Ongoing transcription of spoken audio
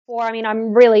before. I mean,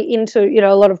 I'm really into,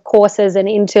 a lot of courses and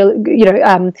into,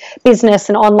 business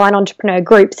and online entrepreneur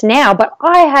groups now, but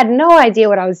I had no idea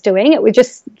what I was doing. It was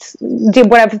just did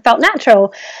whatever felt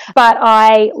natural. But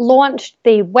I launched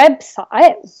the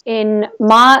website in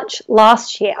March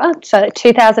last year, so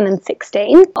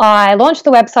 2016. I launched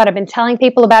the website. I've been telling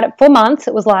people about it for months.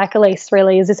 It was like, Elise,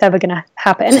 really, is this ever going to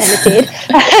happen? And it did.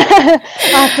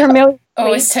 After a million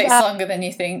Always takes longer than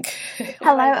you think.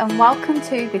 Hello and welcome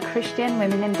to the Christian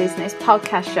Women in Business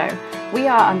podcast show. We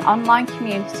are an online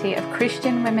community of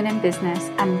Christian women in business,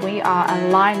 and we are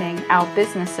aligning our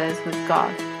businesses with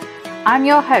God. I'm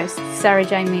your host, Sarah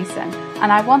Jane Meeson,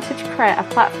 and I wanted to create a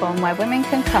platform where women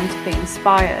can come to be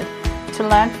inspired, to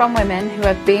learn from women who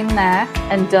have been there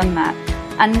and done that,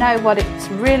 and know what it's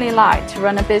really like to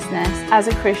run a business as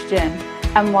a Christian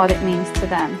and what it means to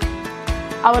them.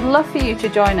 I would love for you to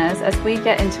join us as we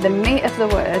get into the meat of the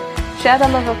word, share the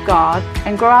love of God,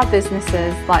 and grow our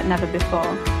businesses like never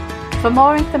before. For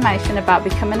more information about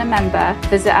becoming a member,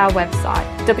 visit our website,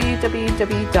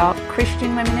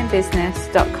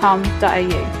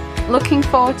 www.christianwomeninbusiness.com.au. Looking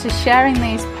forward to sharing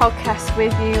these podcasts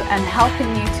with you and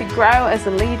helping you to grow as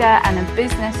a leader and a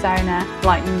business owner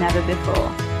like never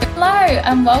before. Hello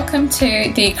and welcome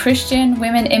to the Christian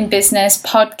Women in Business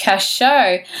podcast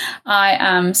show. I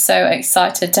am so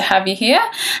excited to have you here,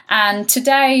 and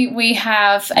today we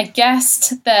have a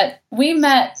guest that we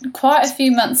met quite a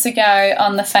few months ago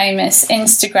on the famous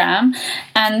Instagram,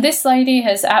 and this lady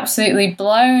has absolutely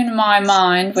blown my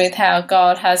mind with how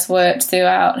God has worked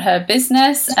throughout her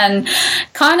business and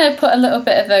kind of put a little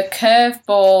bit of a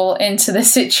curveball into the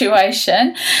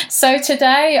situation. So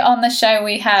today on the show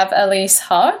we have Elise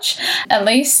Hodge.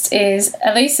 Elise is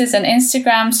an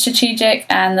Instagram strategic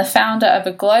and the founder of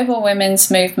a global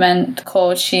women's movement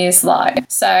called She Is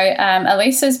Light. So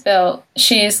Elise has built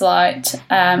She Is Light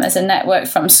as a network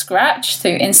from scratch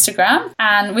through Instagram,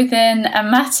 and within a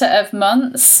matter of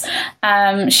months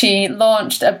she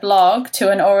launched a blog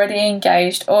to an already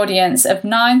engaged audience of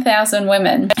 9,000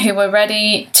 women who were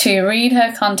ready to read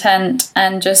her content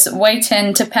and just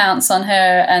waiting to pounce on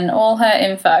her and all her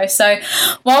info. So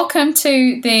welcome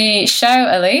to the show,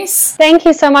 Elise. Thank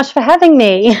you so much for having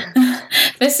me.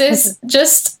 This is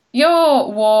just your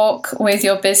walk with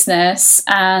your business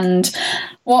and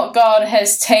what God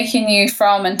has taken you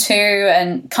from and to,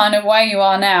 and kind of where you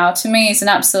are now, to me is an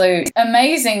absolute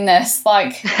amazingness.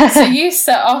 Like, so you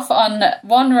set off on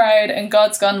one road and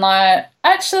God's gone like,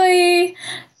 actually,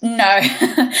 no,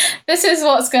 this is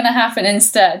what's going to happen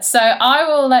instead. So I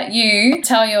will let you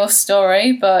tell your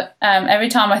story, but every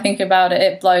time I think about it,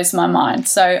 it blows my mind.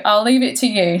 So I'll leave it to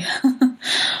you.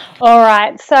 All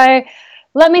right. So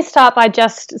let me start by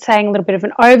just saying a little bit of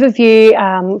an overview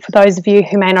for those of you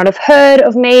who may not have heard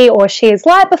of me or She Is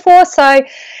Light before. So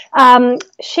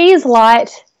She Is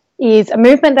Light is a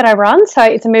movement that I run. So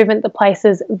it's a movement that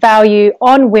places value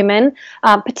on women,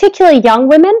 particularly young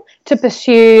women, to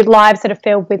pursue lives that are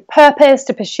filled with purpose,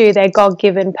 to pursue their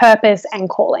God-given purpose and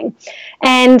calling.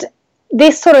 And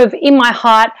this sort of, in my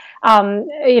heart,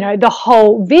 the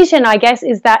whole vision, I guess,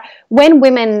 is that when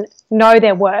women know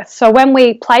their worth, so when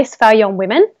we place value on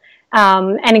women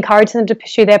and encourage them to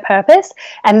pursue their purpose,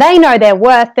 and they know their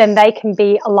worth, then they can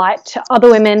be a light to other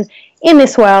women in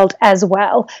this world as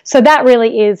well. So that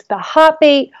really is the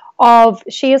heartbeat of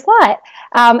She Is Light.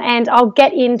 And I'll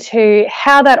get into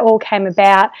how that all came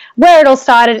about, where it all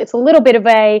started. It's a little bit of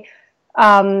a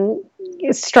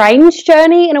strange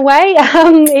journey in a way.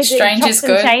 Strange is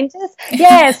good. Changes.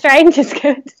 Yeah, strange is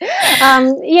good.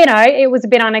 It was a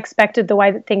bit unexpected the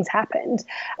way that things happened.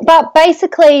 But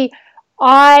basically,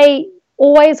 I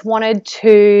always wanted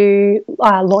to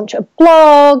launch a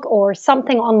blog or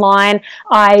something online.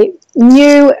 I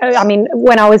knew,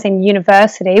 when I was in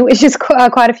university, which is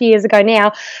quite a few years ago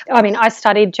now, I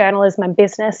studied journalism and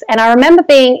business, and I remember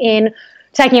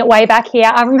taking it way back here,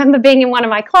 I remember being in one of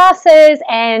my classes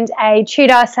and a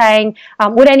tutor saying,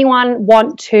 in one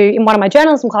of my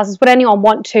journalism classes, would anyone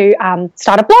want to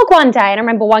start a blog one day? And I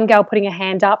remember one girl putting her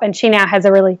hand up, and she now has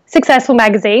a really successful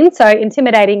magazine, so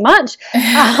intimidating much.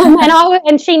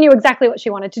 And she knew exactly what she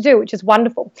wanted to do, which is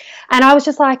wonderful. And I was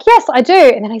just like, yes, I do.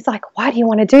 And then he's like, why do you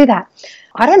want to do that?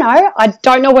 I don't know. I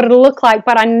don't know what it'll look like,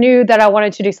 but I knew that I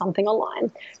wanted to do something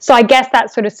online. So I guess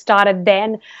that sort of started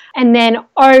then. And then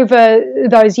over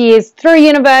those years through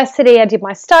university, I did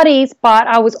my studies, but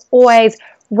I was always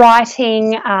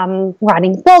writing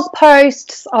blog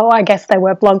posts. I guess they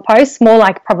were blog posts, more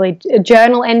like probably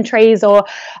journal entries or,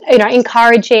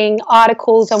 encouraging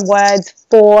articles and words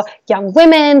for young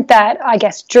women that I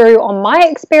guess drew on my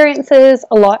experiences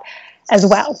a lot. as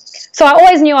well. So I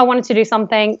always knew I wanted to do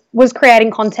something, was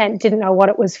creating content, didn't know what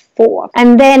it was for.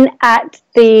 And then at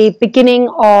the beginning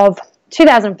of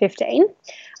 2015,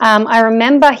 I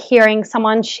remember hearing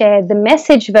someone share the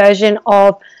Message version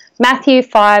of Matthew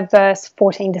 5, verse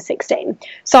 14 to 16.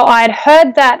 So I had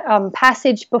heard that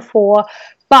passage before,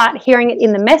 but hearing it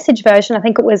in the Message version, I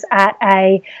think it was at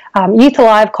a Youth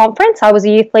Alive conference. I was a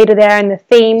youth leader there, and the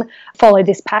theme followed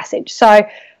this passage. So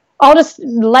I'll just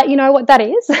let you know what that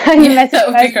is. That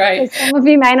would be great. Some of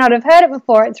you may not have heard it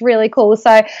before. It's really cool.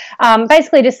 So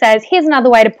basically just says, here's another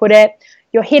way to put it.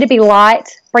 You're here to be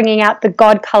light, bringing out the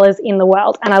God colours in the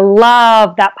world. And I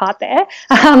love that part there.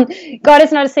 God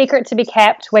is not a secret to be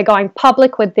kept. We're going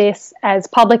public with this, as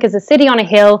public as a city on a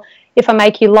hill. If I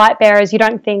make you light bearers, you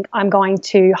don't think I'm going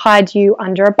to hide you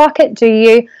under a bucket, do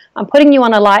you? I'm putting you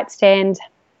on a light stand.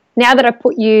 Now that I've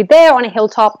put you there on a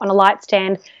hilltop on a light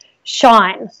stand,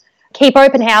 shine. Keep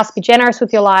open house, be generous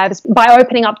with your lives. By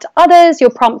opening up to others, you'll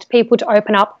prompt people to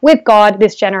open up with God,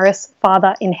 this generous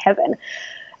Father in heaven.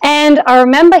 And I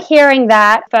remember hearing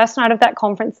that first night of that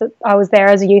conference that I was there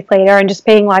as a youth leader, and just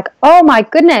being like, oh my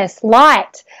goodness,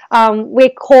 light. We're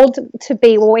called to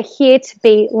be, well, we're here to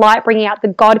be light, bringing out the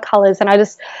God colours. And I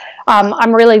just,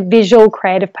 I'm a really visual,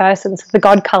 creative person. So the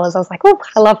God colours, I was like, oh,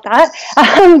 I love that.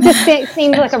 It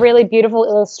seemed like a really beautiful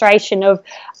illustration of,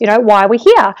 why we're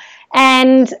here.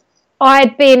 And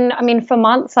for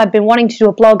months I'd been wanting to do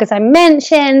a blog, as I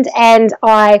mentioned, and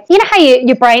how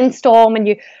you brainstorm and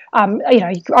you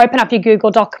open up your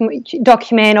Google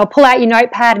document or pull out your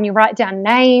notepad and you write down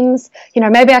names,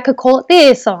 maybe I could call it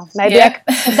this, or maybe I could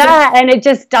call it that, and it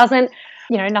just doesn't,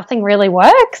 nothing really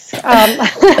works.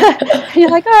 You're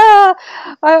like, I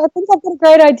think I've got a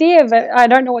great idea, but I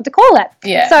don't know what to call it.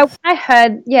 Yeah. So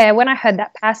when I heard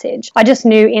that passage, I just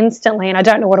knew instantly, and I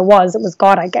don't know what it was. It was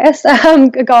God, I guess,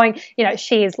 going,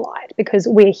 she is light, because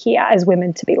we're here as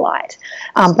women to be light,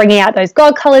 bringing out those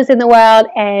God colours in the world,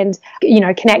 and,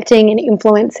 connecting and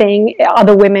influencing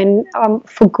other women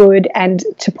for good, and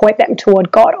to point them toward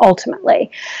God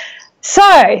ultimately.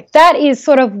 So that is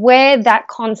sort of where that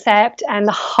concept and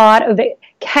the heart of it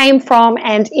came from,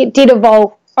 and it did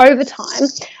evolve over time.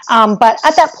 But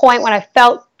at that point, when I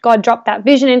felt God drop that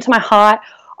vision into my heart,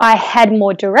 I had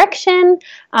more direction,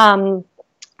 and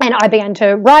I began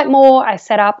to write more. I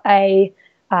set up a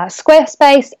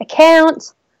Squarespace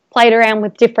account, played around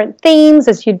with different themes,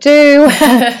 as you do. All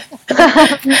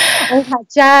that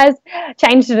jazz.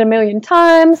 Changed it a million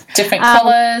times. Different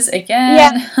colours again.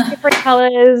 Yeah, different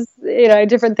colours,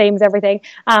 different themes, everything.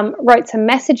 Wrote some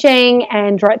messaging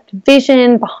and wrote the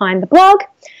vision behind the blog.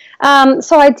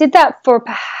 So I did that for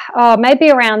maybe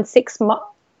around 6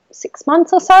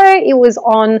 months or so. It was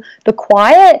on the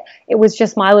quiet. It was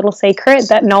just my little secret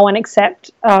that no one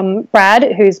except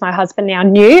Brad, who's my husband now,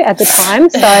 knew at the time.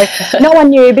 So no one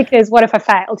knew, because what if I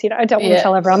failed? I don't want to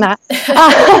tell everyone that.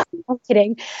 I'm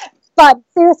kidding. But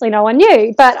seriously, no one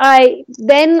knew. But I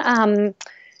then,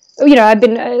 I've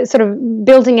been sort of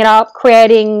building it up,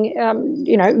 creating,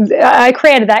 I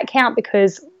created that account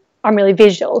because I'm really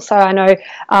visual, so I know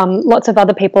lots of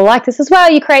other people like this as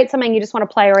well. You create something, you just want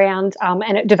to play around,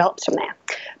 and it develops from there.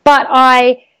 But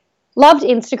I loved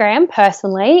Instagram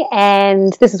personally,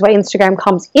 and this is where Instagram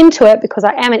comes into it, because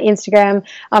I am an Instagram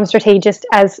strategist,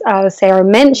 as Sarah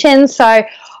mentioned. So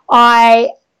I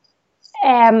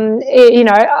am,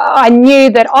 I knew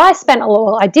that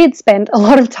I did spend a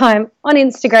lot of time on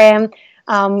Instagram.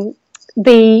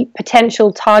 The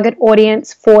potential target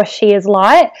audience for She Is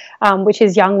Light, which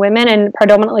is young women, and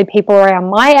predominantly people around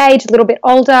my age, a little bit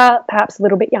older, perhaps a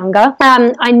little bit younger.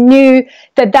 I knew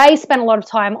that they spent a lot of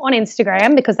time on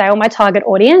Instagram because they were my target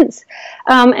audience.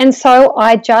 And so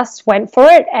I just went for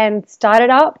it and started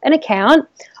up an account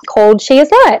called She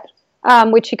Is Light,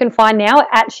 which you can find now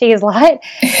at She Is Light,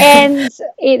 and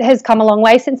it has come a long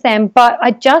way since then. But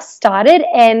I just started,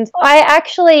 and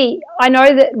I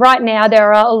know that right now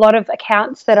there are a lot of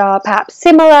accounts that are perhaps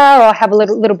similar or have a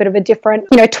little bit of a different,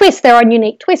 twist, their own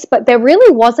unique twist, but there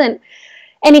really wasn't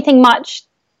anything much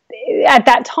at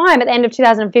that time, at the end of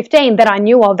 2015, that I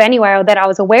knew of anyway, or that I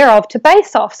was aware of, to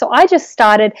base off. So I just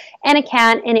started an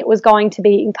account, and it was going to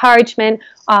be encouragement,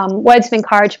 words of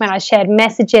encouragement. I shared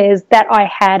messages that I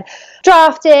had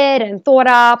drafted and thought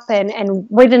up and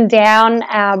written down,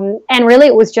 and really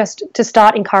it was just to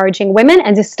start encouraging women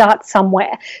and to start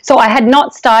somewhere. So I had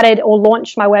not started or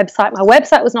launched my website. My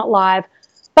website was not live,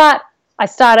 but I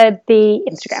started the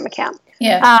Instagram account.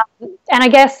 Yeah. And I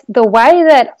guess the way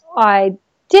that I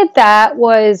did that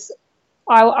was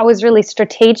I was really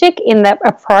strategic in that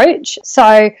approach.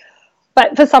 So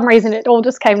but for some reason it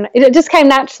just came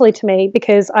naturally to me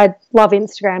because I love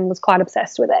Instagram and was quite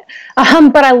obsessed with it.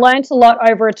 But I learned a lot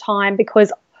over a time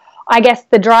because I guess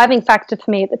the driving factor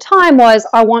for me at the time was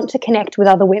I want to connect with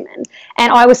other women.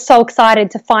 And I was so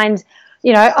excited to find,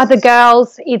 other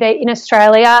girls either in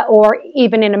Australia or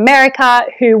even in America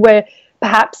who were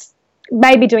perhaps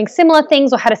maybe doing similar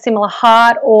things or had a similar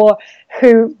heart, or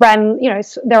who ran,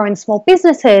 their own small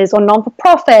businesses or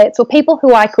non-for-profits, or people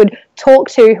who I could talk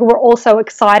to who were also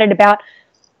excited about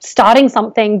starting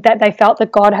something that they felt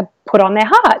that God had put on their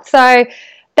heart. So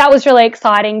that was really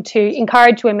exciting to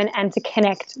encourage women and to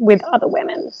connect with other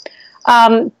women.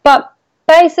 But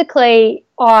basically,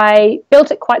 I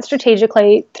built it quite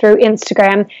strategically through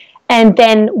Instagram, and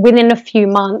then within a few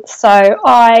months, so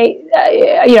I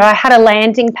had a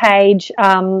landing page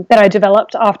that I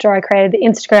developed after I created the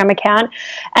Instagram account,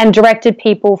 and directed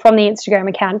people from the Instagram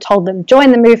account, told them,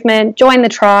 join the movement, join the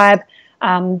tribe,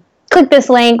 click this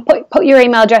link, put your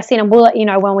email address in, and we'll let you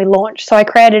know when we launch. So I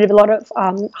created a lot of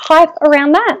hype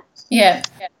around that. Yeah.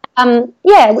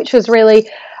 Which was really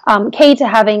key to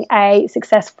having a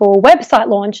successful website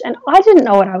launch. And I didn't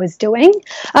know what I was doing.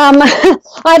 I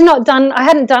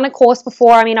hadn't done a course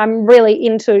before. I mean, I'm really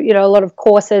into, a lot of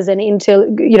courses and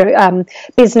into,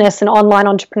 business and online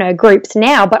entrepreneur groups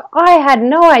now, but I had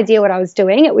no idea what I was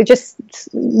doing. It was just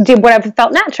did whatever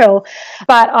felt natural.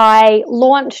 But I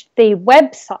launched the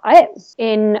website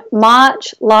in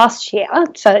March last year,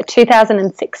 so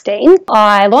 2016.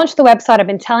 I launched the website. I've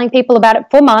been telling people about it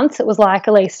for months. It was like,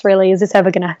 Elise, really, is this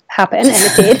ever going to happen? And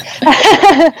it did.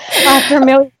 After a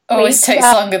million always weeks, takes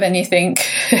longer than you think.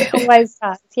 It always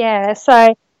does, yeah.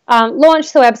 So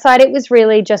launched the website. It was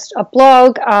really just a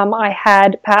blog. I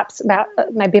had perhaps about 4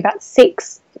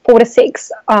 to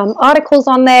 6 articles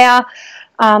on there,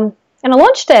 and I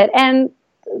launched it. And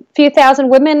a few thousand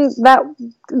women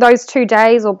those 2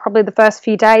 days, or probably the first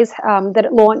few days that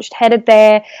it launched, headed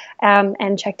there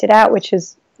and checked it out, which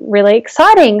is really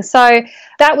exciting. So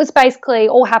that was basically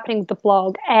all happening with the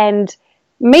blog. And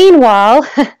meanwhile,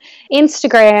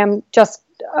 Instagram, just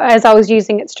as I was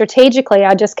using it strategically,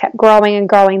 I just kept growing and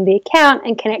growing the account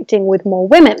and connecting with more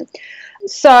women.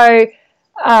 So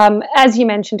as you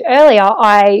mentioned earlier,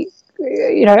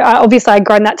 obviously I'd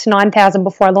grown that to 9,000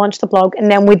 before I launched the blog.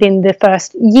 And then within the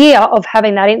first year of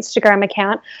having that Instagram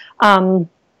account, I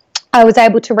was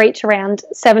able to reach around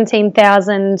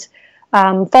 17,000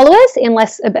 followers in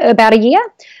about a year.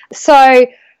 So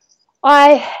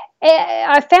I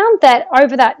found that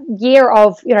over that year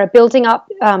of building up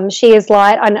She Is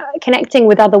Light and connecting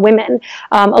with other women,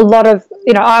 a lot of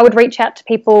I would reach out to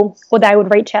people, or they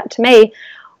would reach out to me.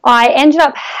 I ended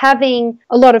up having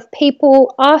a lot of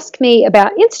people ask me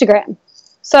about Instagram,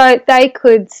 so they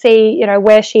could see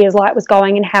where She Is Light was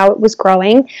going and how it was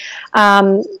growing,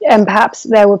 and perhaps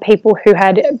there were people who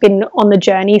had been on the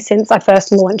journey since I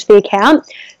first launched the account.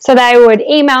 So they would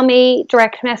email me,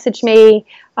 direct message me,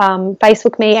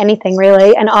 Facebook me, anything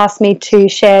really, and ask me to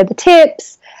share the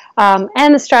tips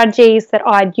and the strategies that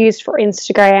I'd used for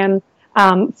Instagram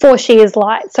for She Is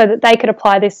Light, so that they could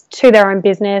apply this to their own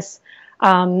business,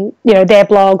 their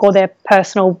blog or their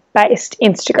personal based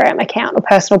Instagram account or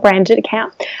personal branded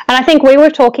account. And I think we were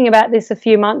talking about this a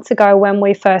few months ago when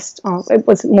we first, it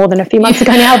was more than a few months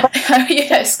ago now. But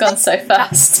yeah, it's gone so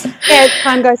fast. Yeah,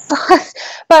 time goes fast.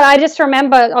 But I just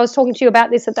remember I was talking to you about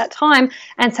this at that time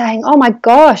and saying, oh my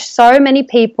gosh, so many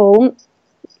people.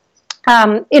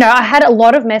 I had a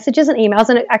lot of messages and emails,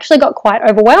 and it actually got quite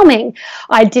overwhelming.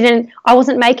 I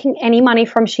wasn't making any money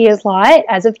from She Is Light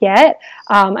as of yet,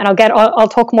 and I'll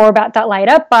talk more about that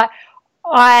later. But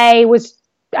I was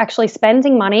actually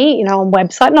spending money, on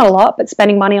website, not a lot, but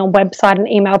spending money on website and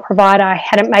email provider. I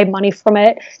hadn't made money from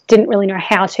it, didn't really know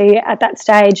how to at that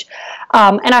stage,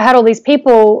 and I had all these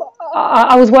people.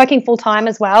 I was working full time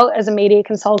as well as a media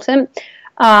consultant.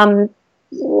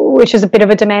 Which is a bit of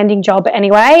a demanding job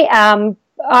anyway. And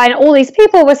all these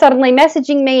people were suddenly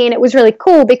messaging me, and it was really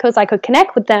cool because I could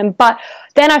connect with them. But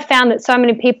then I found that so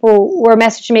many people were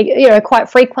messaging me, quite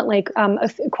frequently,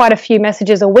 quite a few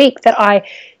messages a week, that I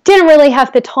didn't really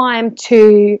have the time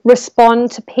to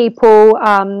respond to people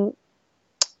or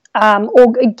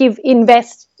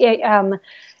invest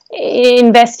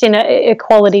in a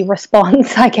quality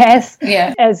response, I guess,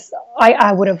 as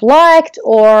I would have liked,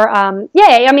 or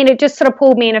it just sort of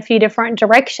pulled me in a few different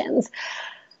directions.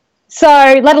 So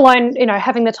let alone,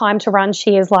 having the time to run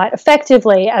She Is Light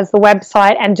effectively as the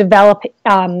website and develop it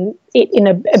in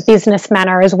a business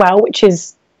manner as well, which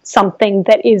is something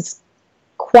that is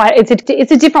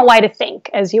it's a different way to think,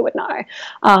 as you would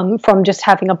know, from just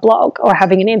having a blog or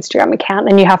having an Instagram account,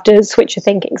 and you have to switch your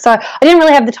thinking. So I didn't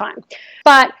really have the time.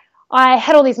 But I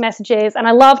had all these messages, and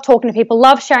I love talking to people,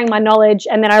 love sharing my knowledge,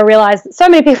 and then I realized that so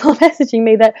many people are messaging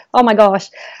me that, oh my gosh,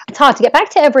 it's hard to get back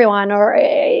to everyone, or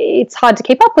it's hard to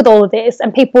keep up with all of this,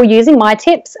 and people were using my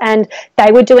tips, and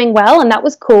they were doing well, and that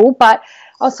was cool, but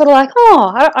I was sort of like,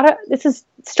 this is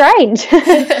strange.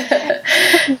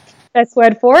 Best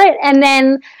word for it. And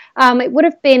then it would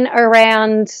have been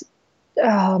around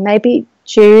maybe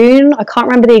June, I can't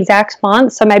remember the exact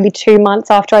month, so maybe 2 months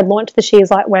after I'd launched the She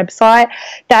Is Light website,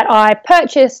 that I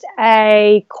purchased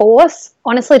a course.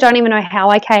 Honestly, don't even know how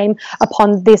I came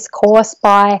upon this course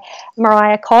by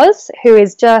Mariah Koz, who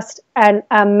is just an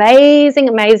amazing,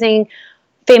 amazing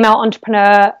female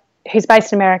entrepreneur who's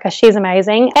based in America. She's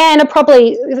amazing. And I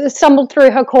probably stumbled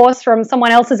through her course from someone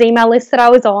else's email list that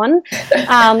I was on.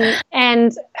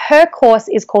 And her course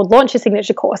is called Launch Your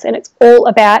Signature Course, and it's all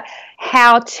about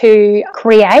how to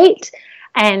create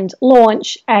and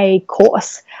launch a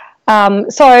course.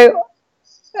 So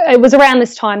it was around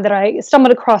this time that I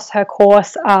stumbled across her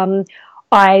course.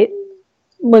 I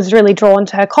was really drawn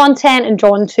to her content and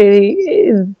drawn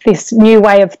to this new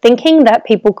way of thinking that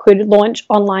people could launch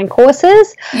online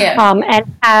courses and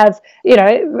have,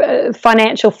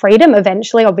 financial freedom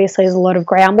eventually. Obviously, there's a lot of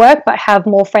groundwork, but have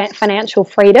more financial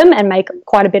freedom and make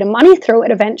quite a bit of money through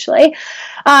it eventually.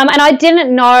 And I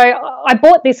didn't know, I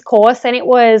bought this course, and it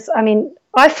was,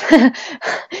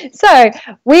 so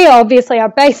we obviously are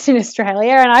based in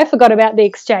Australia, and I forgot about the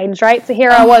exchange rate. So here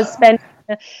I was spending,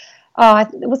 I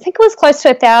think it was close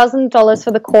to $1,000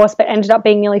 for the course, but ended up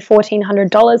being nearly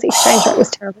 $1,400. The exchange rate was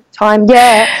terrible at the time.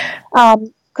 Yeah.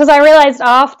 Because I realised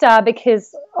after,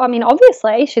 because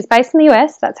obviously she's based in the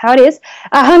US, that's how it is.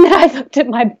 And I looked at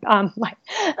my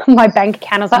my bank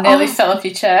account. I was like, nearly fell off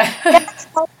your chair. A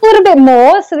little bit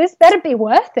more, so this better be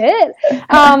worth it.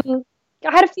 I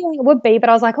had a feeling it would be, but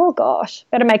I was like, oh gosh,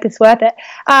 better make this worth it.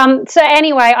 So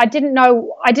anyway, I didn't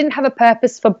have a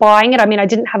purpose for buying it. I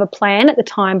didn't have a plan at the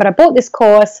time, but I bought this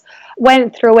course,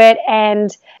 went through it,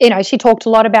 and, she talked a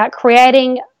lot about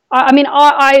creating.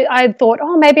 I thought,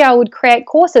 maybe I would create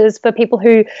courses for people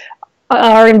who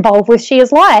are involved with She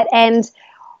Is Light. And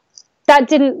I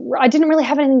didn't really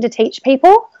have anything to teach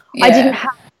people. Yeah. I didn't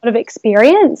have of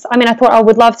experience. I thought I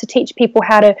would love to teach people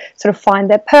how to sort of find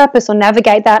their purpose or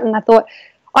navigate that, and I thought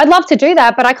I'd love to do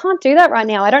that, but I can't do that right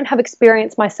now. I don't have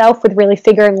experience myself with really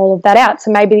figuring all of that out,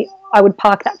 so maybe I would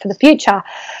park that for the future.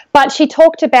 But she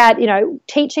talked about,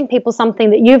 teaching people something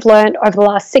that you've learned over the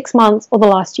last 6 months or the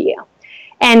last year.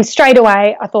 And straight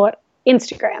away I thought,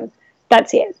 Instagram,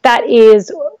 that's it. That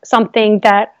is something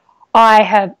that I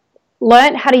have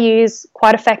learned how to use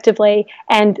quite effectively,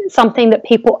 and something that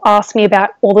people ask me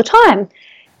about all the time.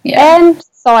 Yeah. And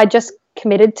so I just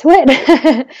committed to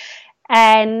it.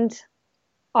 And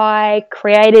I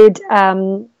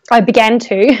began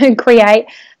to create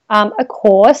a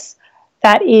course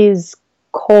that is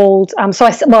called, I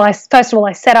set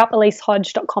up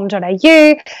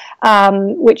elisehodge.com.au,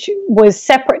 which was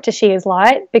separate to She Is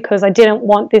Light, because I didn't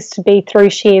want this to be through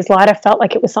She Is Light. I felt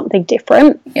like it was something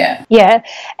different. Yeah.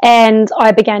 And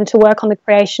I began to work on the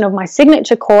creation of my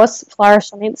signature course,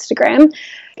 Flourish on Instagram.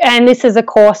 And this is a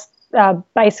course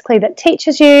basically that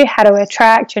teaches you how to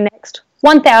attract your next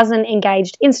 1,000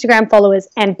 engaged Instagram followers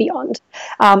and beyond,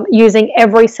 using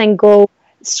every single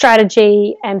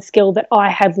strategy and skill that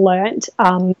I had learned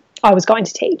I was going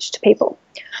to teach to people.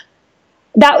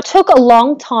 That took a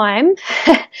long time.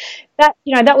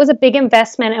 That was a big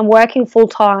investment, and working full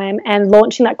time and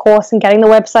launching that course and getting the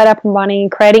website up and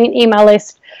running, creating an email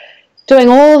list, doing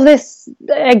all of this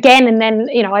again, and then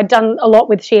I'd done a lot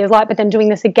with She Is Light, but then doing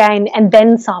this again and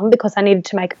then some, because I needed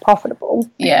to make it profitable.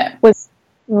 Yeah, was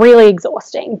really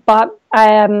exhausting. But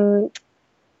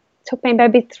took me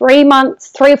maybe 4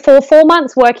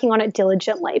 months working on it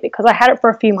diligently, because I had it for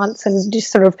a few months and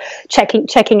just sort of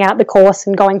checking out the course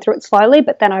and going through it slowly.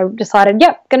 But then I decided,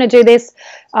 going to do this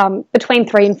between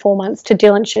 3 and 4 months to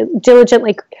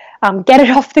diligently get it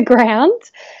off the ground.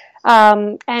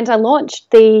 And I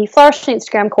launched the Flourish on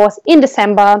Instagram course in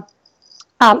December.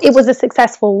 It was a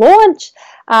successful launch.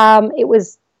 It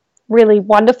was really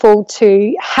wonderful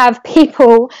to have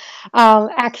people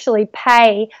actually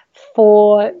pay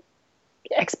for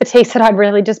expertise that I'd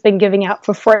really just been giving out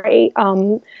for free,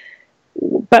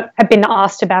 but had been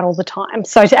asked about all the time.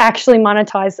 So to actually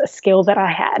monetize a skill that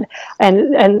I had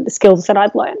and the skills that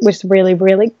I'd learned was really,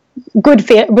 really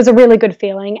good. It was a really good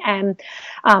feeling, and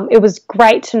it was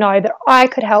great to know that I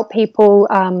could help people,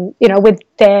 with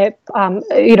their,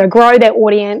 grow their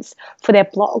audience for their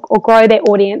blog or grow their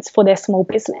audience for their small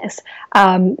business.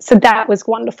 So that was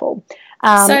wonderful.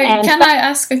 Can I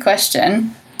ask a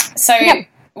question?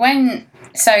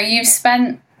 So you've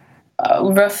spent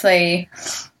roughly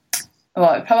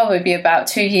well, it'd probably be about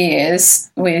 2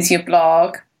 years with your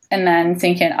blog, and then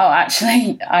thinking, oh,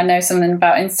 actually, I know something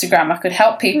about Instagram. I could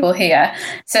help people here.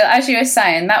 So as you were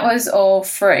saying, that was all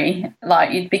free.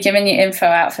 Like, you'd be giving your info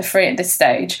out for free at this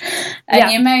stage. And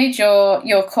you made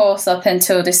your course up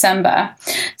until December.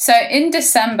 So in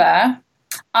December,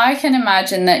 I can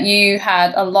imagine that you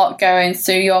had a lot going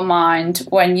through your mind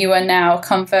when you are now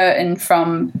converting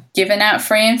from giving out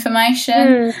free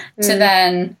information to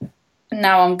then,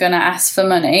 now I'm going to ask for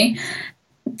money.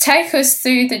 Take us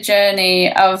through the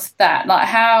journey of that. Like,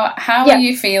 how are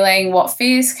you feeling? What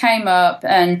fears came up,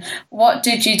 and what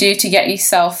did you do to get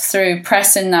yourself through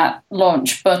pressing that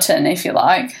launch button, if you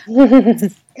like?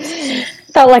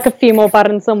 Felt like a few more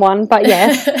buttons than one, but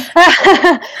yes.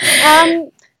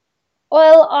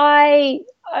 Well, I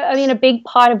mean, a big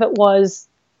part of it was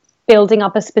building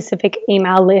up a specific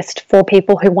email list for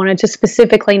people who wanted to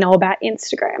specifically know about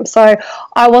Instagram. So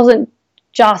I wasn't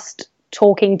just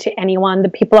talking to anyone. The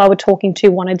people I was talking to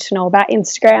wanted to know about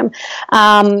Instagram.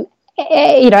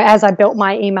 As I built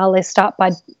my email list up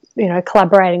by,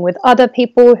 collaborating with other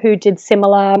people who did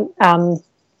similar,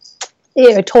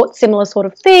 taught similar sort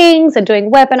of things and doing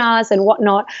webinars and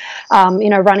whatnot,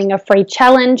 running a free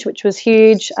challenge, which was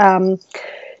huge,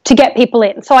 to get people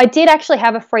in. So I did actually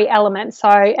have a free element. So,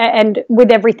 and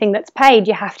with everything that's paid,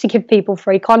 you have to give people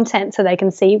free content so they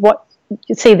can see that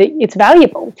it's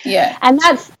valuable. Yeah. And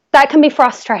that can be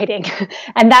frustrating.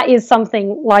 And that is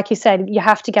something, like you said, you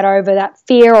have to get over that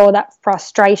fear or that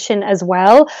frustration as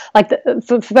well. Like,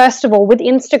 first of all, with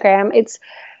Instagram,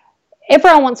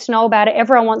 everyone wants to know about it.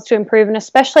 Everyone wants to improve. And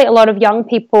especially a lot of young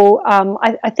people,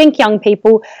 I think young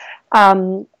people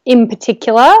in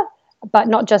particular, but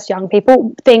not just young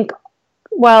people, think,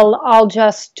 well, I'll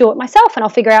just do it myself and I'll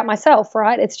figure out myself,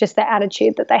 right? It's just the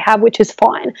attitude that they have, which is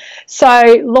fine.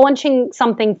 So launching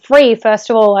something free, first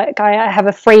of all, like I have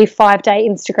a free 5-day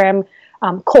Instagram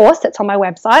course that's on my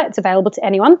website. It's available to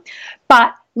anyone.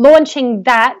 But launching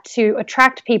that to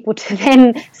attract people to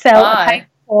then sell a paid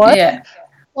course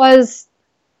was,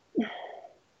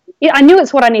 I knew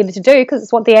it's what I needed to do because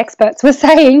it's what the experts were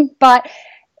saying, but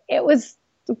it was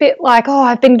a bit like,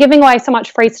 I've been giving away so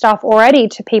much free stuff already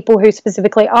to people who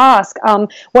specifically ask,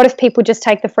 what if people just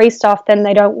take the free stuff, then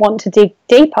they don't want to dig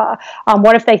deeper?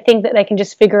 What if they think that they can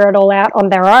just figure it all out on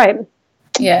their own?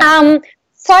 Yeah.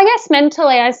 So I guess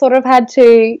mentally I sort of had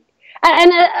to,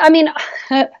 I mean,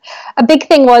 a big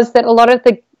thing was that a lot of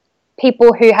the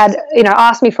people who had,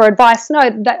 asked me for advice,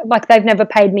 they've never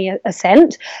paid me a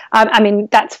cent. I mean,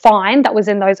 that's fine. That was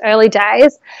in those early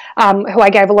days, who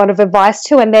I gave a lot of advice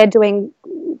to, and they're doing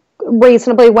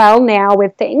reasonably well now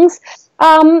with things.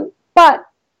 But,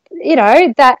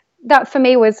 that for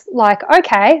me was like,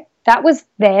 okay, that was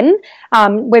then.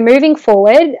 We're moving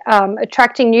forward,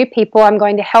 attracting new people. I'm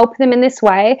going to help them in this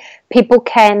way. People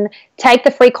can take the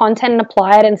free content and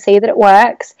apply it and see that it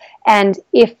works. And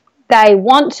if they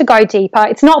want to go deeper,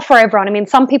 it's not for everyone. I mean,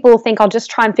 some people think I'll just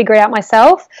try and figure it out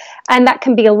myself, and that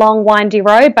can be a long, windy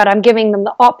road, but I'm giving them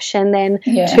the option then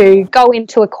to go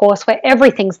into a course where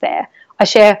everything's there. I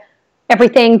share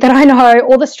everything that I know,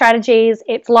 all the strategies.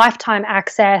 It's lifetime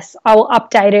access. I will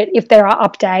update it if there are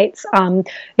updates,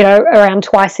 around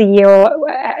twice a year or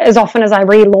as often as I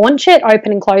relaunch it,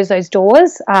 open and close those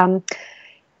doors.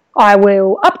 I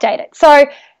will update it. So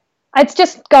it's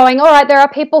just going, all right, there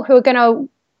are people who are going to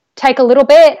take a little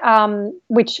bit,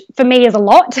 which for me is a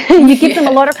lot. You give them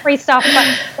a lot of free stuff,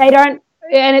 but they don't,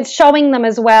 and it's showing them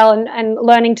as well and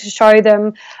learning to show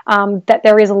them that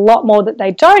there is a lot more that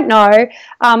they don't know,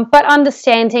 but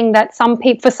understanding that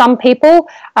for some people,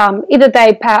 either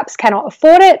they perhaps cannot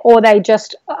afford it or they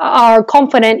just are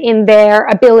confident in their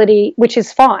ability, which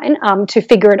is fine, to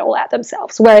figure it all out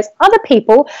themselves. Whereas other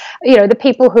people, the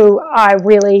people who I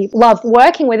really love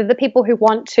working with are the people who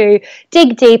want to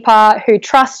dig deeper, who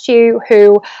trust you,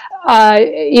 who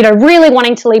really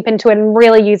wanting to leap into it and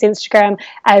really use Instagram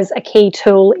as a key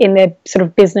tool in their sort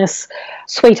of business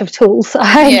suite of tools,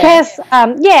 I guess. So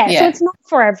it's not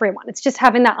for everyone. It's just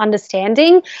having that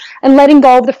understanding and letting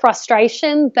go of the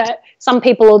frustration that some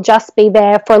people will just be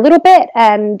there for a little bit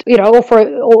and, or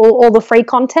for all the free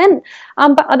content,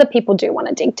 but other people do want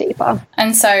to dig deeper.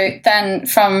 And so then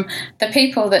from the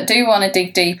people that do want to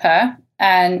dig deeper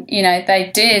and,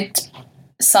 they did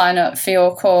sign up for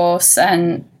your course,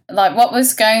 and like, what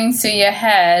was going through your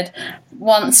head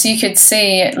once you could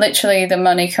see literally the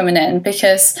money coming in?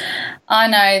 Because I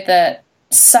know that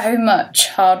so much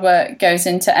hard work goes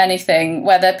into anything,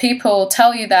 whether people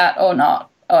tell you that or not,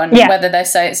 and whether they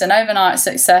say it's an overnight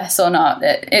success or not.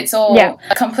 It's all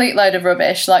a complete load of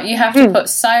rubbish. Like, you have to put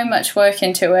so much work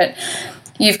into it.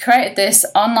 you've created this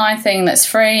online thing that's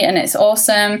free and it's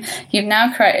awesome. You've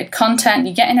now created content.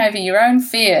 You're getting over your own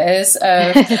fears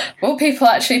of, will people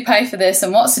actually pay for this?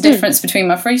 And what's the difference between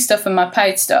my free stuff and my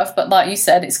paid stuff? But like you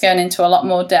said, it's going into a lot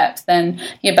more depth than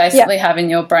you're basically having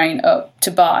your brain up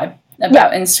to buy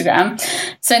about Instagram.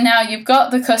 So now you've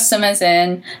got the customers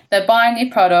in, they're buying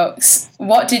your products.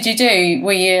 What did you do?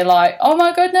 Were you like, oh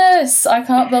my goodness, I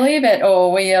can't believe it?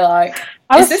 Or were you like,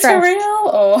 is this for real?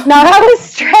 Or no, I was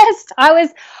stressed.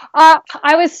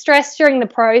 I was stressed during the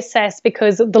process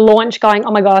because of the launch going,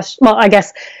 oh my gosh, well, I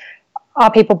guess,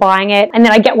 are people buying it? And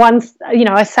then I get one,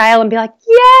 a sale and be like,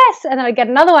 yes. And then I get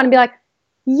another one and be like,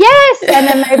 yes. And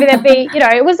then maybe there'd be,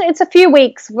 it's a few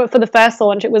weeks for the first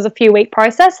launch. It was a few week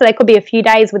process. So there could be a few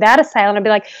days without a sale. And I'd be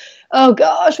like, oh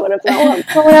gosh, what if no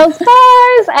one else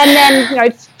buys? And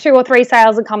then, 2 or 3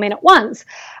 sales would come in at once.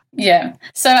 Yeah.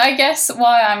 So I guess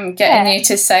why I'm getting you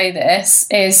to say this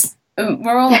is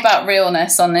we're all about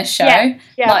realness on this show.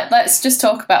 Like, let's just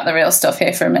talk about the real stuff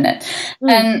here for a minute.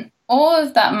 And all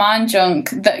of that mind junk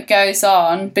that goes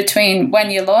on between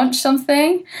when you launch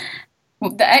something,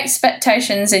 the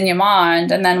expectations in your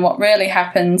mind, and then what really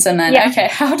happens, and then okay,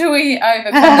 how do we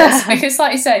overcome this? Because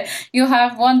like you say, you'll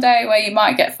have one day where you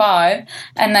might get 5,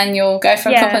 and then you'll go for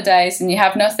a couple of days and you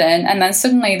have nothing, and then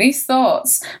suddenly these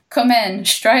thoughts come in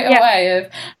straight away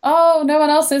of, oh, no one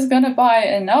else is going to buy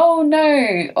it, and oh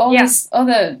no, all this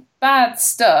other bad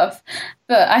stuff.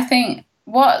 But I think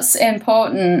what's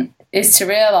important is to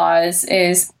realise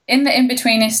is in the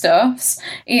in-betweeny stuffs,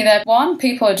 either 1,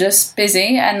 people are just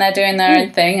busy and they're doing their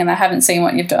own thing and they haven't seen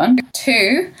what you've done.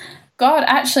 2, God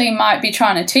actually might be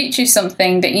trying to teach you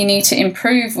something that you need to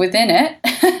improve within it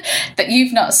that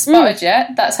you've not spotted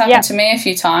yet. That's happened to me a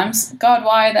few times. God,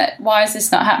 why is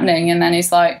this not happening? And then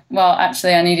he's like, well,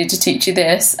 actually, I needed to teach you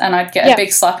this. And I'd get a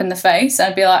big slap in the face.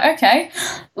 I'd be like, okay,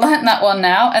 learnt that one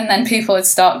now. And then people would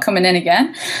start coming in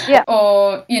again. Yeah.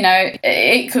 Or,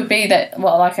 it could be that,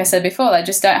 well, like I said before, they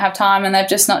just don't have time and they've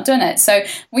just not done it. So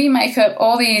we make up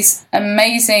all these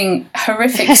amazing,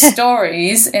 horrific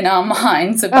stories in our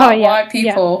minds about why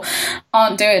people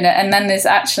aren't doing it. And then there's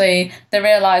actually the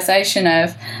realization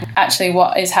of actually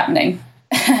what is happening.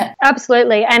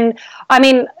 Absolutely. And I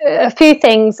mean, a few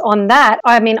things on that.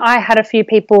 I mean, I had a few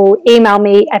people email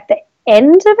me at the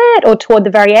end of it or toward the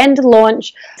very end of the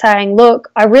launch saying,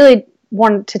 look, I really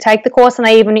want to take the course, and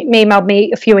they even emailed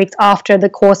me a few weeks after the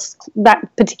course,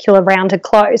 that particular round had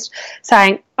closed,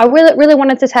 saying, I really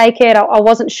wanted to take it. I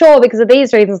wasn't sure because of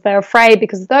these reasons. They're afraid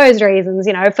because of those reasons,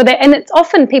 and it's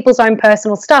often people's own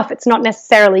personal stuff. It's not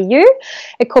necessarily you.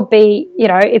 It could be,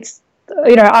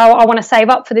 I want to save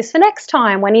up for this for next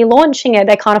time. When you're launching it,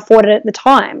 they can't afford it at the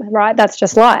time, right? That's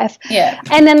just life. Yeah.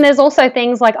 And then there's also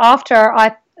things like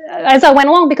as I went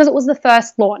along, because it was the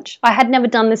first launch. I had never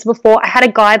done this before. I had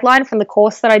a guideline from the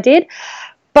course that I did,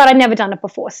 but I'd never done it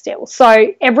before still. So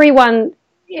everyone's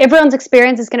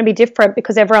experience is going to be different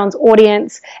because everyone's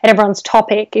audience and everyone's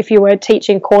topic, if you were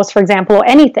teaching a course, for example, or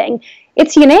anything,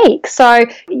 it's unique. So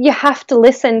you have to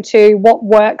listen to what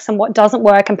works and what doesn't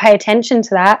work and pay attention to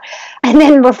that, and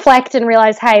then reflect and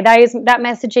realize, hey, that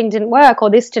messaging didn't work or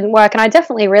this didn't work. And I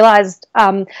definitely realized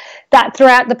that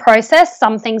throughout the process,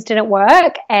 some things didn't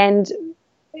work, and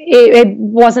it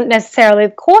wasn't necessarily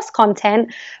the course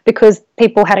content because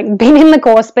people hadn't been in the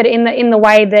course, but in the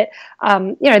way that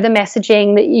the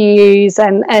messaging that you use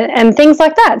and things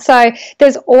like that. So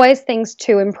there's always things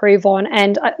to improve on,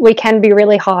 and we can be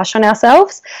really harsh on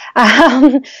ourselves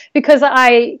because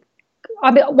while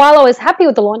I was happy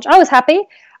with the launch, I was happy.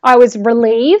 I was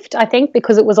relieved, I think,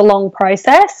 because it was a long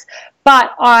process,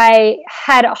 but I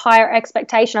had a higher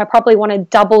expectation. I probably wanted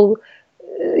double,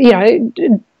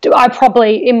 I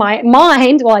probably, in my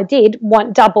mind, I did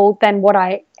want double than what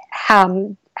I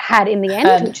had in the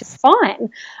end, which is fine.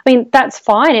 I mean, that's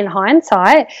fine in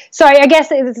hindsight. So I guess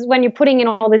this is when you're putting in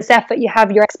all this effort, you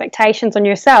have your expectations on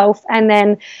yourself, and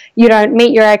then you don't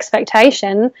meet your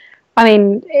expectation. I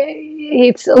mean,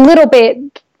 it's a little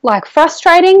bit like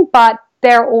frustrating, but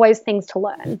there are always things to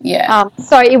learn. Yeah.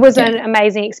 So it was an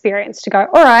amazing experience to go,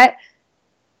 all right,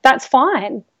 that's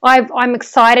fine. I'm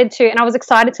excited to, and I was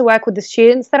excited to work with the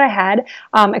students that I had,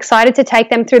 excited to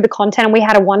take them through the content, and we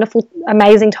had a wonderful,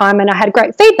 amazing time, and I had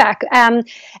great feedback. And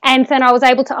then I was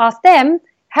able to ask them,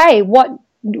 hey, what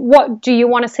do you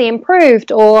want to see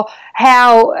improved, or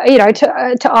how,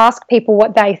 to ask people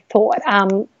what they thought,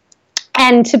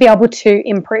 and to be able to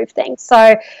improve things.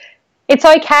 So it's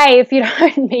okay if you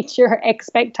don't meet your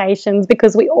expectations,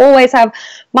 because we always have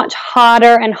much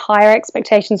harder and higher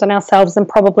expectations on ourselves than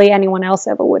probably anyone else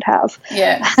ever would have.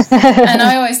 Yeah. And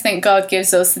I always think God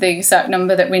gives us the exact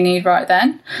number that we need right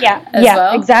then. Yeah. As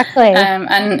well. Exactly.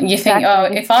 And you think, oh,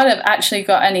 if I'd have actually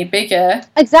got any bigger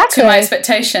exactly to my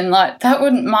expectation, like that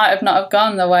might have not have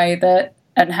gone the way that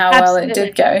and how Absolutely. well it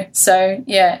did go. So,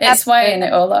 yeah, it's Absolutely. weighing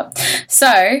it all up.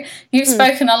 So, you've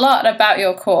spoken a lot about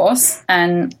your course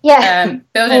and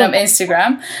building up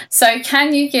Instagram. So,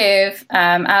 can you give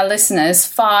our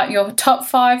listeners your top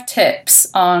 5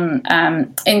 tips on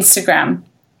Instagram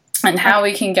and how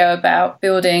we can go about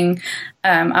building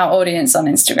our audience on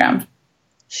Instagram?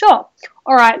 Sure.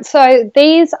 All right. So,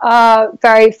 these are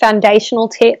very foundational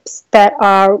tips that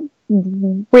are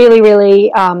really,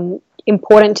 really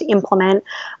important to implement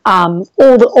all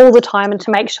the time, and to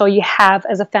make sure you have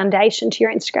as a foundation to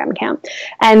your Instagram account.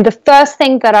 And the first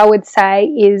thing that I would say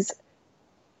is,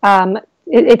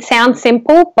 it sounds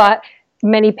simple, but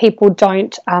many people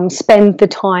don't spend the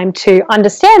time to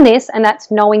understand this, and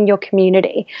that's knowing your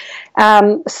community.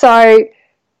 So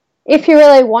if you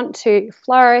really want to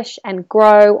flourish and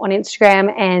grow on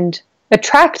Instagram and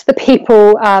attract the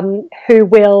people who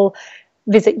will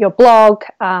visit your blog,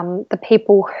 the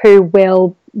people who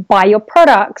will buy your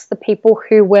products, the people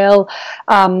who will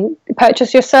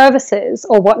purchase your services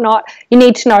or whatnot, you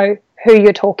need to know who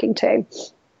you're talking to.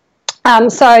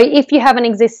 So if you have an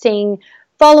existing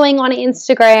following on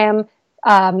Instagram,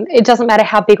 it doesn't matter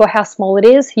how big or how small it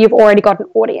is, you've already got an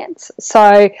audience. So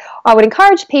I would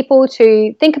encourage people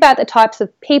to think about the types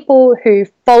of people who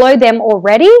follow them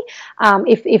already,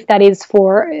 if that is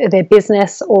for their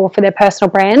business or for their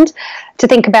personal brand, to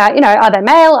think about, are they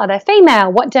male, are they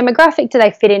female, what demographic do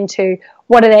they fit into,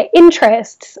 what are their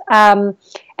interests, and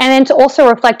then to also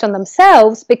reflect on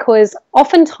themselves, because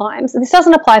oftentimes, this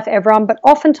doesn't apply for everyone, but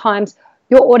oftentimes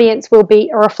your audience will be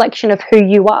a reflection of who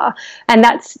you are. And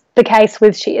that's the case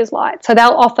with She Is Light. So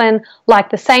they'll often like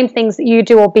the same things that you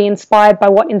do or be inspired by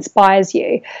what inspires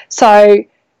you. So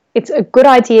it's a good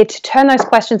idea to turn those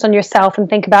questions on yourself and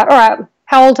think about, all right,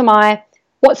 how old am I?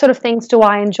 What sort of things do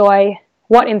I enjoy?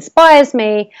 What inspires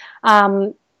me?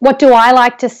 What do I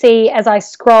like to see as I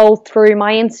scroll through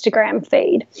my Instagram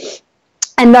feed?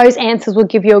 And those answers will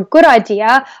give you a good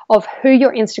idea of who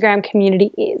your Instagram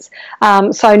community is.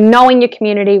 So knowing your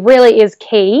community really is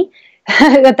key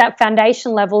at that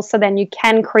foundation level, so then you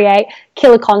can create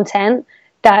killer content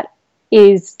that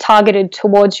is targeted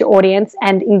towards your audience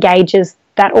and engages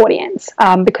that audience,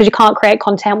 because you can't create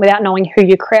content without knowing who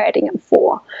you're creating it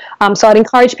for. So I'd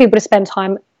encourage people to spend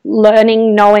time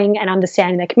learning, knowing, and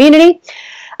understanding their community.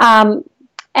 And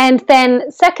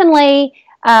then secondly,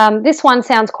 this one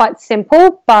sounds quite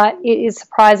simple, but it is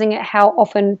surprising at how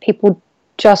often people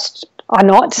just are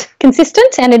not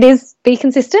consistent, and it is be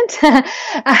consistent.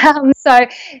 So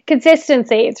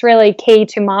consistency, it's really key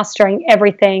to mastering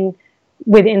everything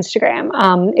with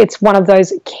Instagram. It's one of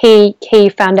those key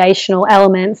foundational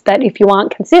elements that if you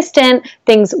aren't consistent,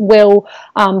 things will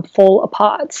fall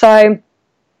apart. So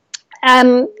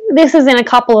this is in a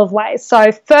couple of ways.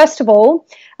 So first of all,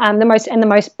 the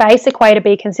most basic way to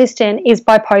be consistent is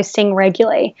by posting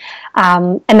regularly,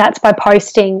 and that's by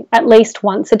posting at least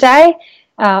once a day.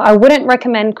 I wouldn't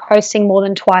recommend posting more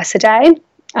than twice a day,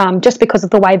 just because of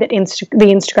the way that the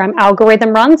Instagram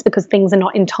algorithm runs, because things are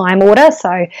not in time order.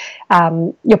 So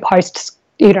your posts,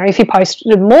 if you post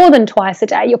more than twice a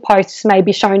day, your posts may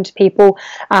be shown to people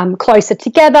closer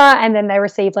together, and then they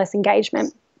receive less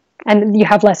engagement, and you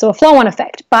have less of a flow-on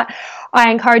effect. But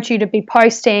I encourage you to be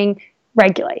posting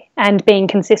regularly and being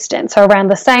consistent. So around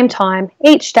the same time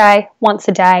each day, once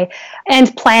a day,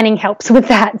 and planning helps with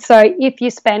that. So if you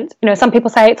spent, some people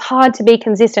say it's hard to be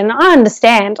consistent. I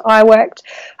understand. I worked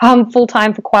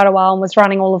full-time for quite a while and was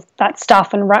running all of that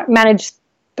stuff and managed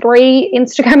 3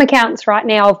 Instagram accounts right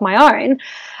now of my own,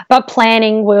 but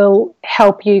planning will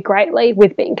help you greatly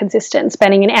with being consistent,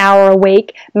 spending an hour a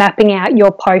week mapping out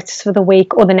your posts for the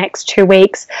week or the next 2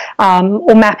 weeks,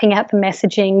 or mapping out the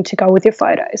messaging to go with your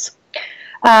photos.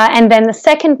 And then the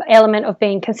second element of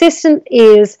being consistent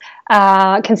is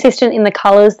consistent in the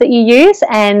colors that you use,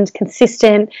 and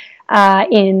consistent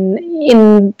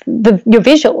in your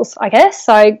visuals, I guess.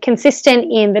 So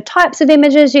consistent in the types of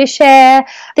images you share,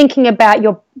 thinking about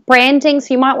your branding.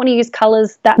 So you might want to use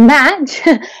colors that match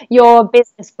your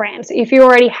business brand. So if you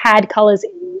already had colors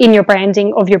in your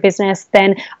branding of your business,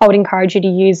 then I would encourage you to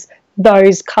use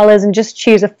those colors and just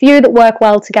choose a few that work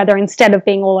well together instead of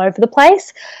being all over the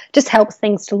place. Just helps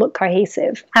things to look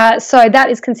cohesive. So that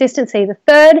is consistency. The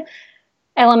third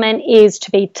element is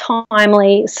to be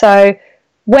timely. So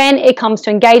when it comes to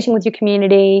engaging with your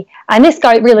community, and this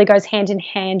really goes hand in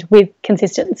hand with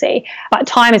consistency, but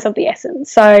time is of the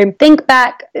essence. So think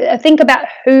about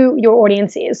who your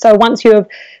audience is. So once you have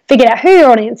figured out who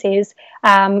your audience is,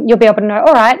 you'll be able to know,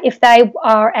 all right, if they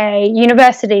are a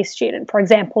university student, for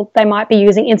example, they might be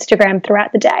using Instagram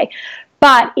throughout the day.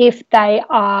 But if they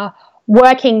are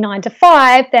working 9 to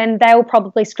 5, then they will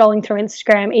probably scrolling through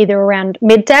Instagram either around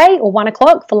midday or 1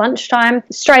 o'clock for lunchtime,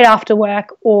 straight after work,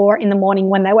 or in the morning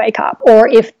when they wake up. Or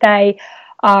if they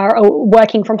are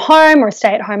working from home or a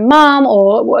stay-at-home mum,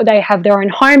 or they have their own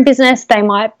home business, they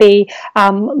might be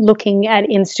looking at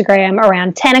Instagram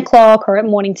around 10 o'clock or at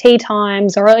morning tea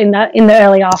times or in the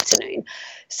early afternoon.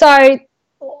 So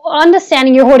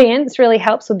understanding your audience really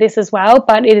helps with this as well,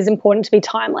 but it is important to be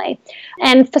timely.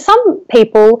 And for some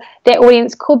people, their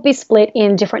audience could be split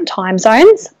in different time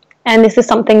zones. And this is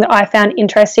something that I found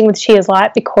interesting with She Is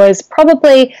Light, because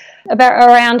probably about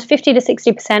around 50 to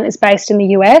 60% is based in the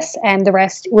US, and the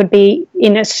rest would be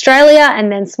in Australia,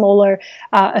 and then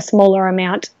a smaller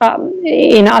amount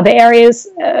in other areas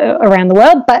around the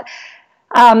world. But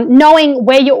knowing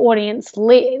where your audience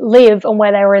live and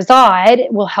where they reside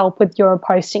will help with your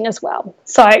posting as well.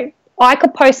 So I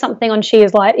could post something on She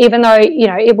Is Light, even though,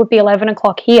 it would be 11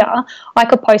 o'clock here. I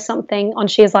could post something on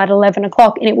She Is Light at 11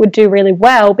 o'clock and it would do really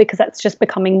well, because that's just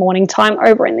becoming morning time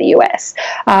over in the US.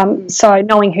 So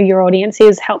knowing who your audience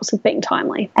is helps with being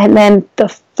timely. And then the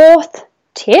fourth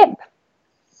tip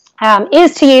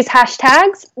is to use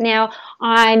hashtags. Now,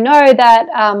 I know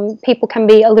that people can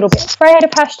be a little bit afraid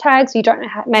of hashtags. You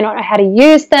may not know how to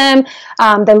use them.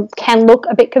 They can look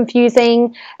a bit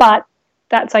confusing, but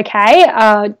that's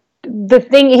okay. The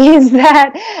thing is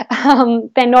that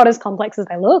they're not as complex as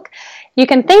they look. You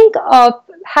can think of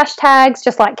hashtags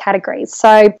just like categories.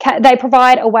 So they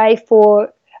provide a way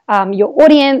for your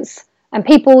audience and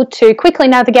people to quickly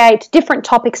navigate different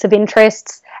topics of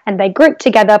interests, and they group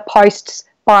together posts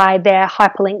by their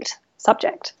hyperlinked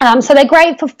subject. So they're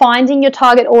great for finding your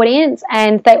target audience,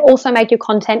 and they also make your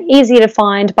content easier to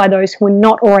find by those who are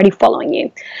not already following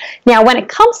you. Now, when it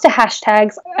comes to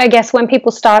hashtags, I guess when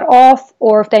people start off,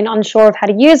 or if they're unsure of how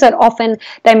to use it, often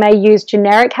they may use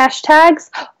generic hashtags.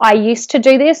 I used to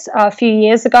do this a few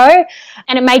years ago,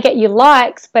 and it may get you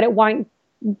likes, but it won't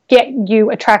get you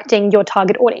attracting your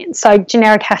target audience. So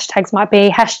generic hashtags might be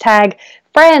hashtag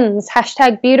friends,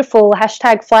 hashtag beautiful,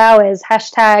 hashtag flowers,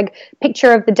 hashtag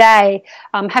picture of the day,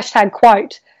 hashtag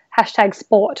quote, hashtag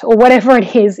sport, or whatever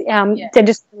it is. They're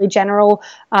just really general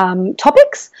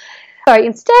topics. So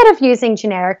instead of using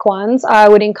generic ones, I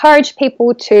would encourage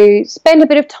people to spend a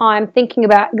bit of time thinking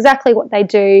about exactly what they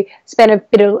do, spend a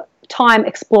bit of time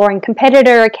exploring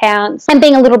competitor accounts, and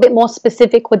being a little bit more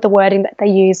specific with the wording that they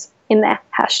use in their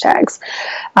hashtags.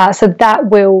 So that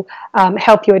will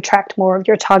help you attract more of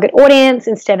your target audience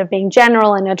instead of being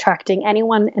general and attracting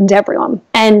anyone and everyone.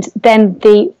 And then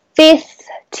the fifth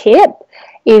tip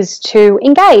is to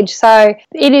engage. So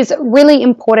it is really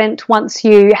important, once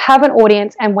you have an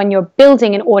audience and when you're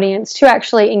building an audience, to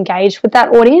actually engage with that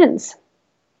audience.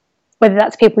 Whether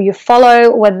that's people you follow,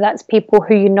 or whether that's people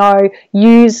who you know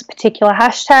use particular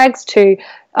hashtags, to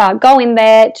go in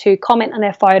there, to comment on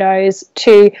their photos,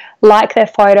 to like their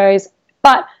photos,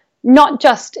 but not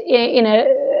just in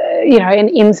an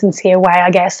insincere way,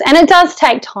 I guess. And it does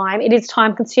take time. It is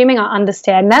time consuming. I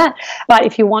understand that. But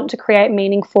if you want to create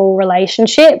meaningful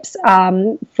relationships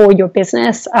for your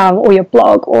business or your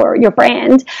blog or your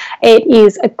brand, it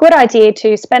is a good idea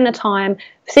to spend the time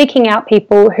seeking out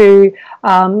people who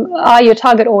are your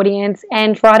target audience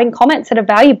and writing comments that are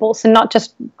valuable. So not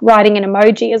just writing an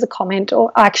emoji as a comment,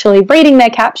 or actually reading their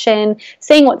caption,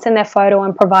 seeing what's in their photo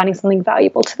and providing something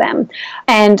valuable to them.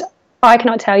 And I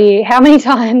cannot tell you how many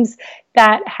times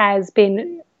that has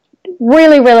been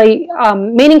really, really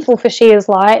meaningful for She Is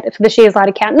Light, for the She Is Light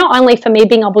account. Not only for me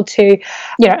being able to,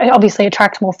 obviously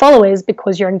attract more followers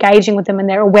because you're engaging with them and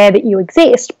they're aware that you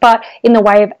exist, but in the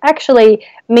way of actually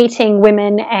meeting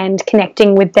women and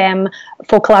connecting with them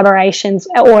for collaborations,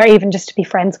 or even just to be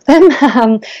friends with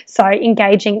them. So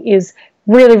engaging is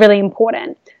really, really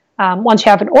important. Once you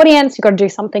have an audience, you've got to do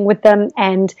something with them,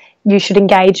 and you should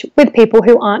engage with people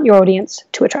who aren't your audience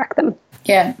to attract them.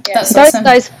 Yeah, that's awesome.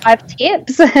 Those 5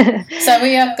 tips. So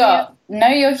we have got know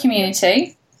your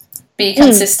community, be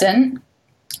consistent,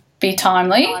 be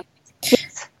timely,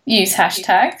 use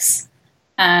hashtags,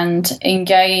 and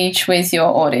engage with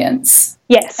your audience.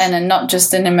 Yes. And then not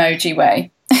just an emoji way.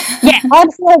 Yeah,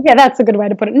 that's a good way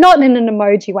to put it. Not in an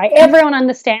emoji way. Everyone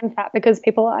understands that, because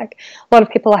a lot of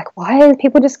people are like, why are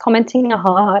people just commenting a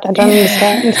heart? I don't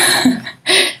understand.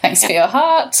 Thanks for your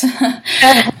heart.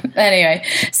 Anyway,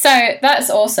 so that's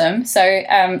awesome. So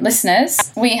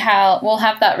listeners, we'll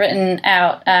have that written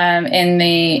out in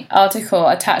the article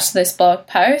attached to this blog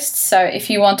post. So if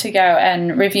you want to go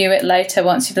and review it later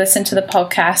once you've listened to the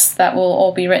podcast, that will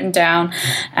all be written down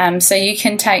so you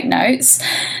can take notes.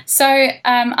 So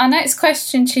our next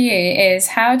question to you is,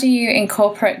 how do you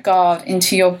incorporate God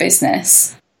into your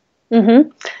business?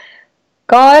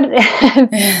 God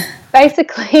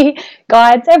basically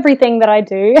guides everything that I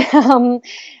do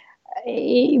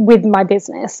with my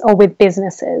business or with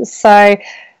businesses. So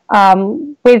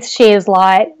with She Is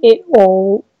Light, it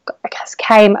all, I guess,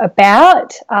 came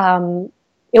about.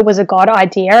 It was a God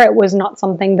idea. It was not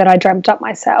something that I dreamt up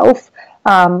myself,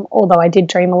 although I did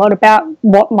dream a lot about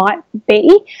what might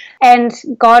be. And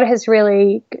God has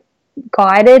really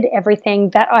guided everything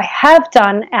that I have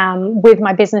done with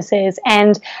my businesses.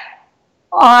 And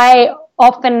I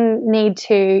often need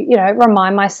to,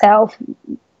 remind myself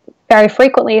very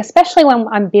frequently, especially when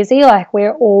I'm busy, like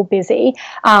we're all busy,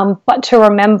 but to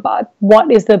remember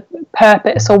what is the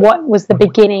purpose, or what was the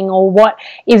beginning, or what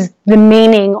is the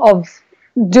meaning of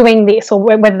doing this, or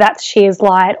whether that's She Is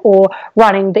Light or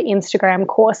running the Instagram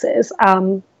courses.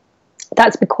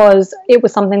 That's because it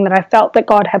was something that I felt that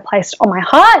God had placed on my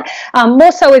heart,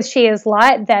 more so with She Is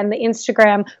Light than the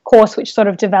Instagram course, which sort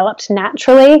of developed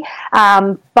naturally.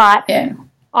 But yeah.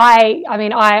 I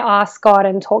asked God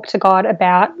and talked to God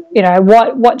about,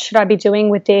 what should I be doing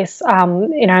with this?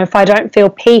 If I don't feel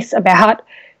peace about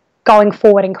going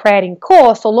forward and creating a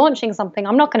course or launching something,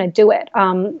 I'm not going to do it.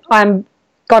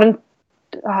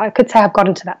 I could say I've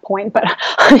gotten to that point, but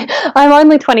I'm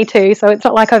only 22, so it's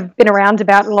not like I've been around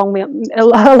about a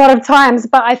lot of times,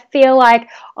 but I feel like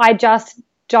I just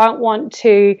don't want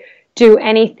to do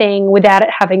anything without it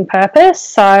having purpose.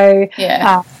 So,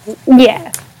 yeah.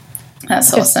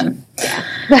 That's awesome.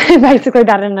 Yeah. Basically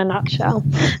that in a nutshell.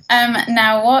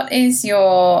 Now, what is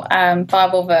your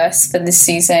Bible verse for this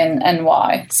season and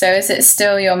why? So is it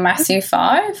still your Matthew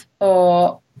 5?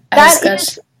 Or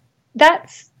that's,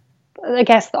 I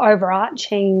guess, the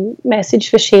overarching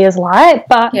message for She Is Light.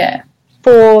 But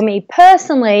for me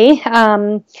personally,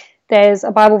 there's a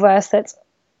Bible verse that's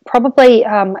probably,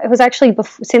 it was actually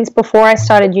since before I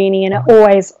started uni, and it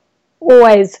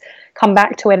always come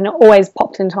back to it, and it always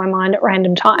popped into my mind at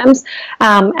random times.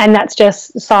 And that's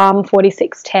just Psalm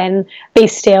 46:10, be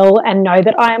still and know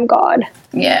that I am God.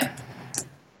 Yeah.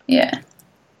 Yeah.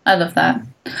 I love that.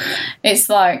 It's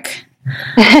like,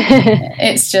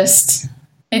 it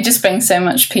just brings so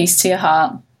much peace to your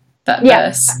heart, that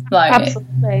verse. Like,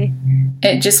 absolutely.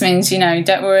 It just means,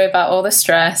 don't worry about all the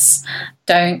stress.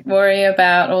 Don't worry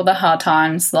about all the hard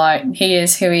times. Like, he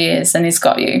is who he is, and he's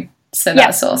got you. So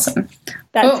that's awesome.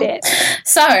 That's it.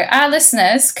 So our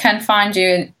listeners can find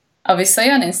you, obviously,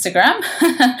 on Instagram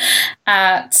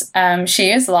at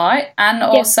She Is Light, and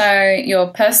also your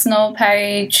personal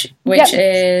page, which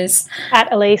is at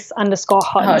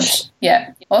Elise_Hodge.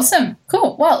 Yeah, awesome,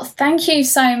 cool. Well, thank you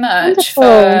so much for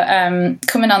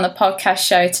coming on the podcast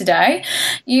show today.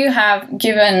 You have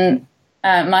given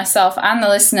myself and the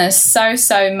listeners so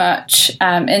much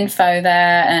info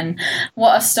there, and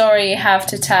what a story you have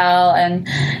to tell, and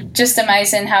just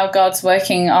amazing how God's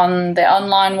working on the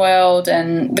online world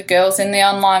and the girls in the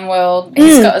online world.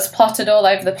 He's got us plotted all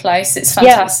over the place. It's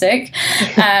fantastic.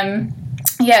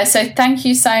 So thank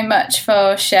you so much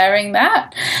for sharing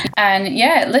that. And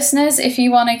listeners, if you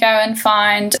want to go and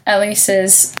find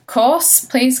Elise's course,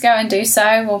 please go and do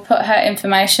so. We'll put her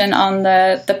information on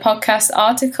the podcast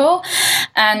article.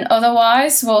 And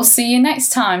otherwise, we'll see you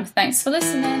next time. Thanks for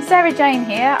listening. Sarah Jane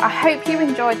here. I hope you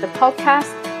enjoyed the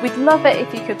podcast. We'd love it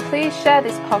if you could please share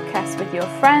this podcast with your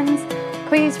friends.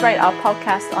 Please rate our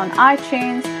podcast on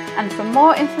iTunes. And for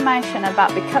more information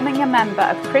about becoming a member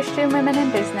of Christian Women in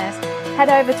Business, head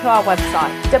over to our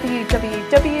website,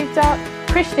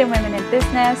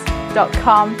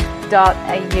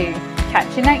 www.christianwomeninbusiness.com.au.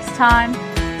 Catch you next time.